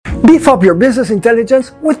Beef up your business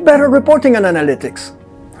intelligence with better reporting and analytics.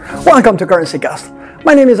 Welcome to CurrencyCast.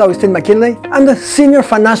 My name is Agustin McKinley. I'm the Senior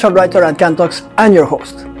Financial Writer at Cantox and your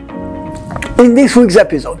host. In this week's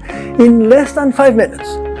episode, in less than 5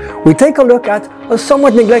 minutes, we take a look at a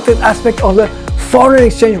somewhat neglected aspect of the foreign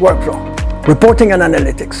exchange workflow, reporting and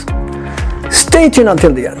analytics. Stay tuned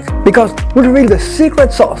until the end, because we'll reveal the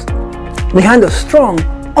secret sauce behind a strong,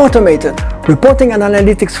 automated reporting and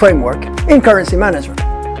analytics framework in currency management.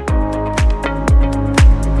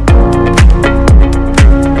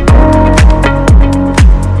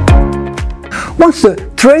 Once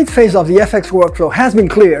the trade phase of the FX workflow has been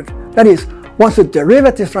cleared, that is, once the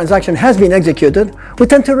derivatives transaction has been executed, we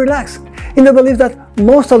tend to relax in the belief that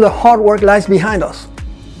most of the hard work lies behind us.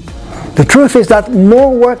 The truth is that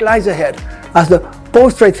more work lies ahead as the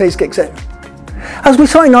post-trade phase kicks in. As we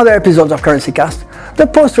saw in other episodes of CurrencyCast, the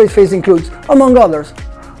post-trade phase includes, among others,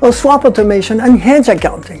 a swap automation and hedge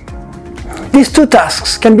accounting. These two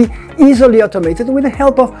tasks can be easily automated with the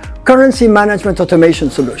help of currency management automation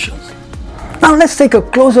solutions. Now let's take a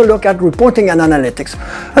closer look at reporting and analytics,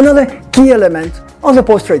 another key element of the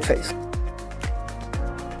post-trade phase.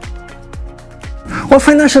 While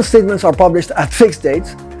financial statements are published at fixed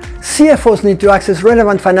dates, CFOs need to access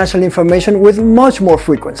relevant financial information with much more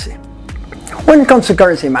frequency. When it comes to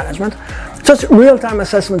currency management, such real-time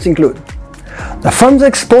assessments include the firm's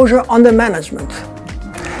exposure under management,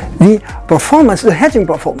 the hedging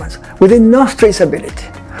performance with enough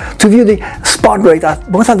traceability to view the spot rate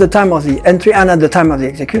both at the time of the entry and at the time of the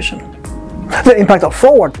execution, the impact of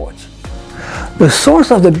forward points, the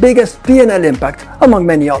source of the biggest P&L impact, among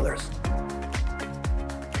many others.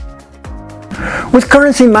 With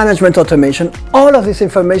currency management automation, all of this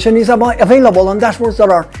information is available on dashboards that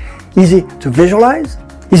are easy to visualize,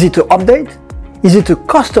 easy to update, easy to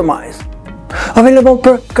customize, available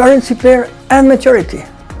per currency pair and maturity,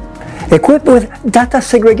 equipped with data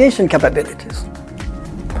segregation capabilities.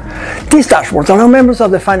 These dashboards allow members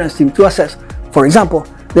of the finance team to assess, for example,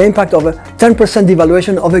 the impact of a 10%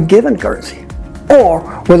 devaluation of a given currency, or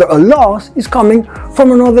whether a loss is coming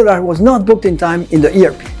from an order that was not booked in time in the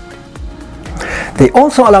ERP. They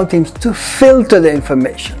also allow teams to filter the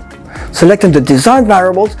information, selecting the desired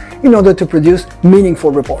variables in order to produce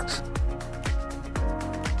meaningful reports.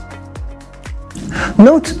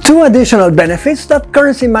 Note two additional benefits that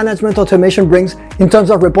currency management automation brings in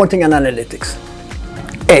terms of reporting and analytics.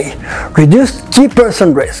 A. Reduced key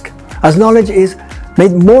person risk, as knowledge is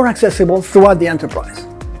made more accessible throughout the enterprise.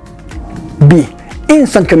 B.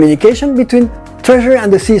 Instant communication between Treasury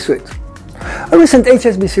and the C-suite. A recent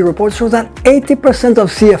HSBC report shows that 80% of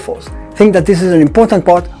CFOs think that this is an important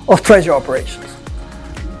part of treasury operations.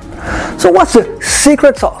 So what's the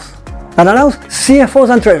secret sauce that allows CFOs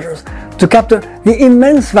and treasurers to capture the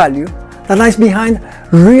immense value that lies behind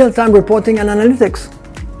real-time reporting and analytics?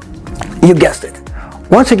 You guessed it.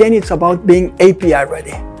 Once again, it's about being API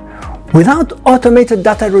ready. Without automated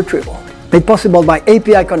data retrieval, made possible by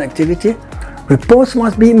API connectivity, reports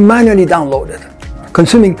must be manually downloaded,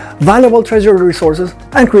 consuming valuable treasury resources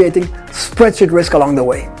and creating spreadsheet risk along the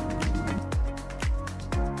way.